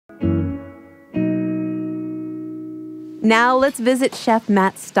Now let's visit Chef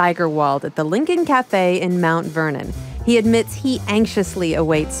Matt Steigerwald at the Lincoln Café in Mount Vernon. He admits he anxiously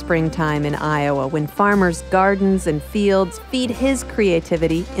awaits springtime in Iowa when farmers' gardens and fields feed his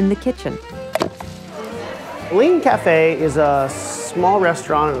creativity in the kitchen. Lincoln Café is a small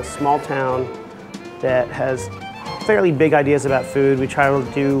restaurant in a small town that has fairly big ideas about food. We try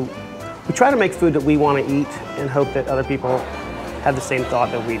to make food that we want to eat and hope that other people have the same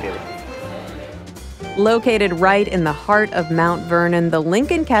thought that we do. Located right in the heart of Mount Vernon, the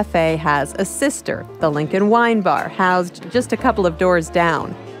Lincoln Café has a sister, the Lincoln Wine Bar, housed just a couple of doors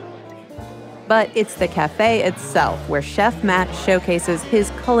down. But it's the cafe itself where Chef Matt showcases his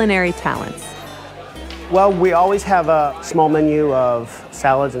culinary talents. Well, we always have a small menu of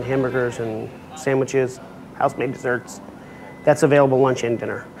salads and hamburgers and sandwiches, house-made desserts. That's available lunch and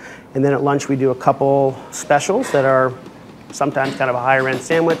dinner. And then at lunch we do a couple specials that are sometimes kind of a higher-end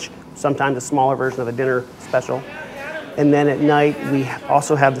sandwich, sometimes a smaller version of a dinner special. And then at night we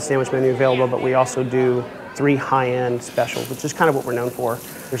also have the sandwich menu available, but we also do 3 high-end specials, which is kind of what we're known for.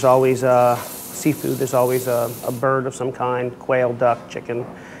 There's always seafood, there's always a bird of some kind, quail, duck, chicken,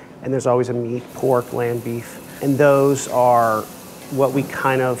 and there's always a meat, pork, lamb, beef. And those are what we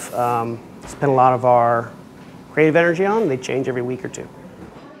kind of spend a lot of our creative energy on. They change every week or two.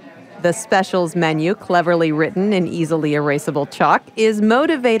 The specials menu, cleverly written in easily erasable chalk, is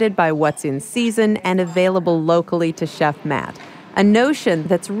motivated by what's in season and available locally to Chef Matt, a notion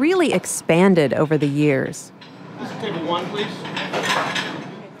that's really expanded over the years. Table 1, please.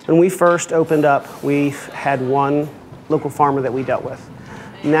 When we first opened up, we had 1 local farmer that we dealt with.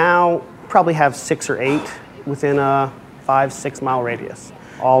 Now, probably have 6 or 8 within a 5-6 mile radius.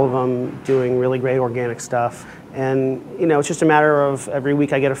 All of them doing really great organic stuff. And, it's just a matter of every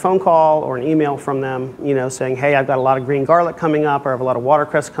week I get a phone call or an email from them, saying, hey, I've got a lot of green garlic coming up, or I have a lot of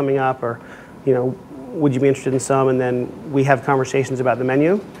watercress coming up, or, would you be interested in some? And then we have conversations about the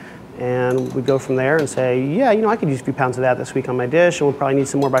menu. And we go from there and say, yeah, I could use a few pounds of that this week on my dish, and we'll probably need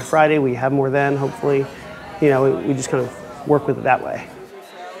some more by Friday. We have more then, hopefully. We just kind of work with it that way.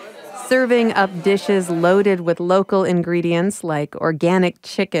 Serving up dishes loaded with local ingredients like organic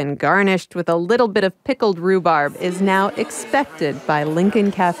chicken garnished with a little bit of pickled rhubarb is now expected by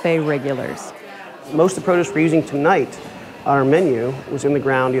Lincoln Café regulars. Most of the produce we're using tonight on our menu was in the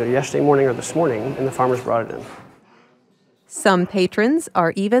ground either yesterday morning or this morning, and the farmers brought it in. Some patrons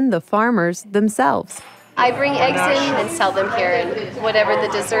are even the farmers themselves. I bring eggs in and sell them here, and whatever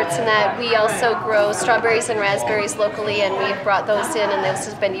the desserts and that. We also grow strawberries and raspberries locally, and we've brought those in, and those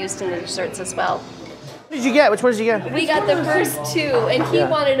have been used in the desserts as well. What did you get? Which one did you get? We got the first 2, and he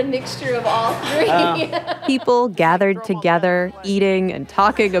wanted a mixture of all 3. People gathered together, eating and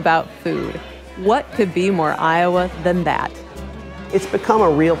talking about food. What could be more Iowa than that? It's become a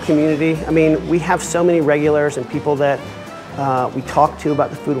real community. I mean, we have so many regulars and people that we talk to about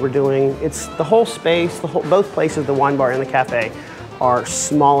the food we're doing. It's the whole space, both places, the wine bar and the cafe, are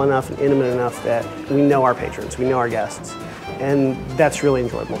small enough and intimate enough that we know our patrons, we know our guests, and that's really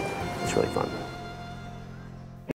enjoyable. It's really fun.